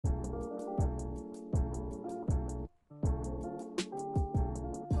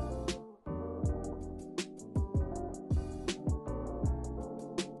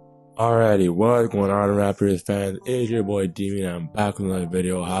Alrighty, what's going on, Raptors fans? It's your boy Demon, and I'm back with another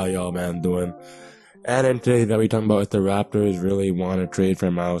video. How y'all man doing? And in today's video, we're talking about if the Raptors really want to trade for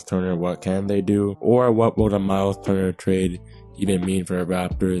Myles Turner, what can they do? Or what will the Myles Turner trade even mean for the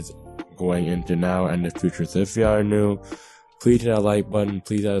Raptors going into now and the future? So if you are new, please hit that like button,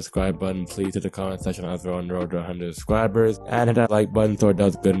 please hit that subscribe button, please hit the comment section as we're on the road to 100 subscribers, and hit that like button so it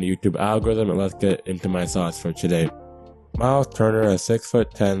does good in the YouTube algorithm. And let's get into my thoughts for today. Myles Turner, a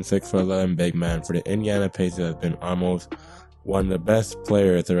 6'10", 6'11" big man for the Indiana Pacers, has been almost one of the best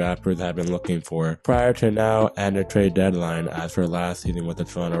players the Raptors have been looking for prior to now and the trade deadline as for last season with the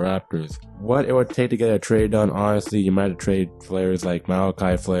Toronto Raptors. What it would take to get a trade done, honestly, you might have traded players like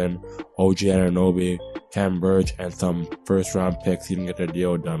Malachi Flynn, OG Anunoby, Cam Birch, and some first round picks to even get the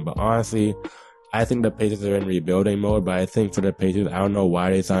deal done. But honestly, I think the Pacers are in rebuilding mode, but I think for the Pacers, I don't know why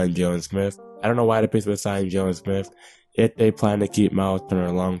they signed Jalen Smith. I don't know why the Pacers would sign Jalen Smith if they plan to keep Myles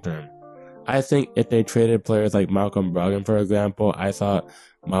Turner long term. I think if they traded players like Malcolm Brogdon, for example, I thought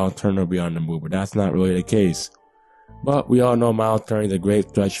Myles Turner would be on the move, but that's not really the case. But we all know Myles Turner is a great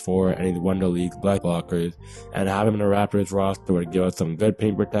stretch forward and he's one of the league's best blockers, and having him in the Raptors roster would give us some good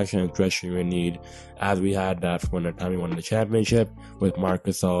paint protection and stretching we need, as we had that from the time we won the championship with Marc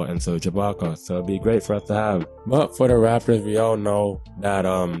Gasol and Serge Ibaka. So it'd be great for us to have. But for the Raptors, we all know that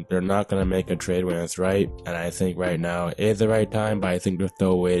they're not gonna make a trade when it's right, and I think right now is the right time, but I think they're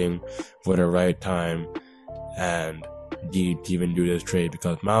still waiting for the right time and to even do this trade,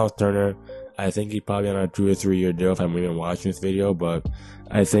 because Myles Turner, I think he's probably on a 2 or 3 year deal if I'm even watching this video, but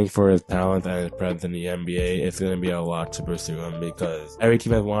I think for his talent and his presence in the NBA, it's going to be a lot to pursue him, because every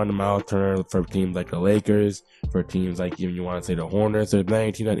team has wanted Myles Turner, for teams like the Lakers, for teams like even you want to say the Hornets. There's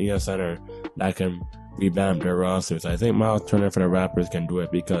many teams that need a center that can revamp their rosters. I think Myles Turner for the Raptors can do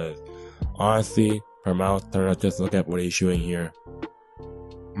it, because honestly, for Myles Turner, just look at what he's shooting here.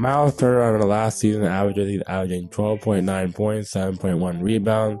 Myles Turner on the last season he's averaging 12.9 points, 7.1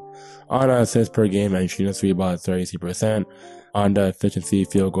 rebounds, on an assist per game and shooting 3 balls at 33%, on the efficiency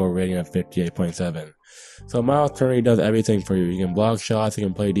field goal rating of 58.7. So Myles Turner, he does everything for you. He can block shots, he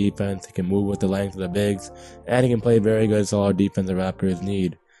can play defense, he can move with the length of the bigs, and he can play very good solid defense the Raptors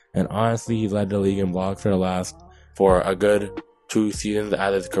need. And honestly, he's led the league in blocks for a good 2 seasons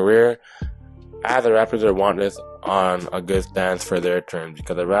out of his career. As the Raptors want this on a good stance for their terms,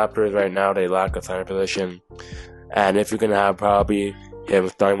 because the Raptors right now, they lack a center position, and if you can have probably him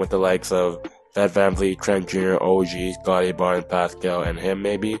starting with the likes of Fred VanVleet, Trent Jr., OG, Scottie Barnes, Pascal, and him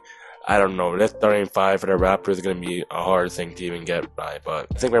maybe, I don't know, this starting 5 for the Raptors is going to be a hard thing to even get by. But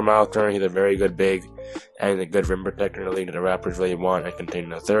I think for Myles Turner, he's a very good big and he's a good rim protector in the league that the Raptors really want and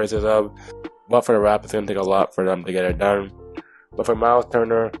continue the services of. But for the Raptors, it's going to take a lot for them to get it done. But for Myles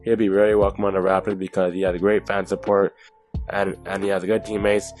Turner, he'll be very welcome on the Raptors, because he has great fan support and he has good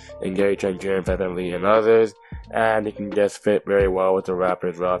teammates in Gary Trent Jr., and Fred VanVleet, and others, and he can just fit very well with the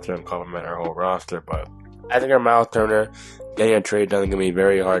Raptors roster and complement our whole roster. But I think for Myles Turner, getting a trade done is going to be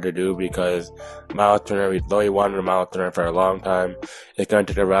very hard to do, because Myles Turner, though he wanted Myles Turner for a long time, it's going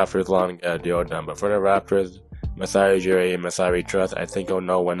to take the Raptors long to get a deal done. But for the Raptors, Masai Ujiri and Masai Trust, I think he'll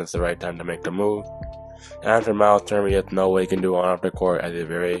know when it's the right time to make the move. And for Myles Turner, he has no what he can do on off the court, as a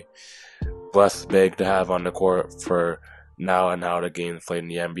very blessed big to have on the court for now and how the game's played in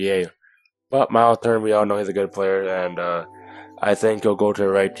the NBA. But Myles Turner, we all know he's a good player, and I think he'll go to the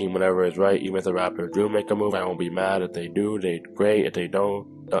right team whenever it's right. Even if the Raptors do make a move, I won't be mad. If they do, they're great. If they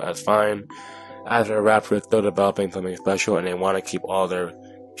don't, that's fine. As for the Raptors, still developing something special, and they want to keep all their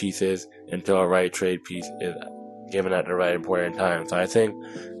pieces until a right trade piece is given at the right important time. So I think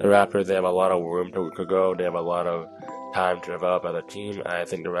the Raptors, they have a lot of room to go. They have a lot of time to develop as a team, and I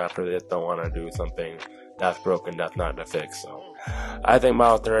think the Raptors just don't want to do something that's broken, that's not to fix. So I think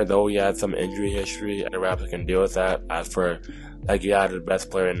Myles Turner, though he had some injury history, and the Raptors can deal with that. As for, like, you had the best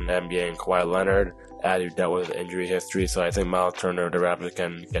player in the NBA in Kawhi Leonard, as he dealt with injury history, so I think Myles Turner, the Raptors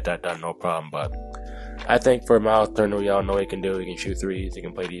can get that done, no problem. But I think for Myles Turner, we all know he can do. He can shoot threes, he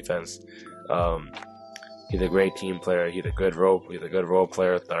can play defense. He's a great team player. He's a good role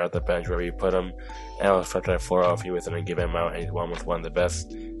player. Start at the bench wherever you put him, and he'll stretch that floor off you within a given amount. And he's one of the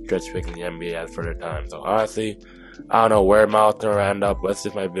best stretch picks in the NBA at for the time. So honestly, I don't know where Myles Turner end up. Let's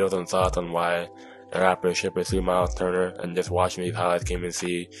just my build and thoughts on why the Raptors should pursue Myles Turner, and just watching these highlights game and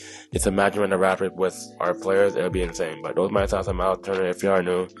see. Just imagine when the Raptors with our players, it'll be insane. But those are my thoughts on Myles Turner. If you are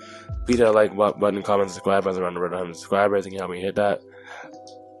new, please hit that like button, comment, subscribe. As we're on the road to 100 subscribers, you can help me hit that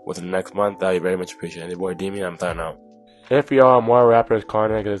within the next month. That'd be very much appreciated. Your boy Demon, I'm signing out. If you want more Raptors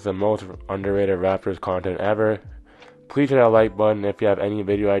content, because it's the most underrated Raptors content ever, please hit that like button. If you have any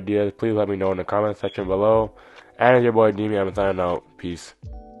video ideas, please let me know in the comment section below. And it's your boy Demon, I'm signing out. Peace.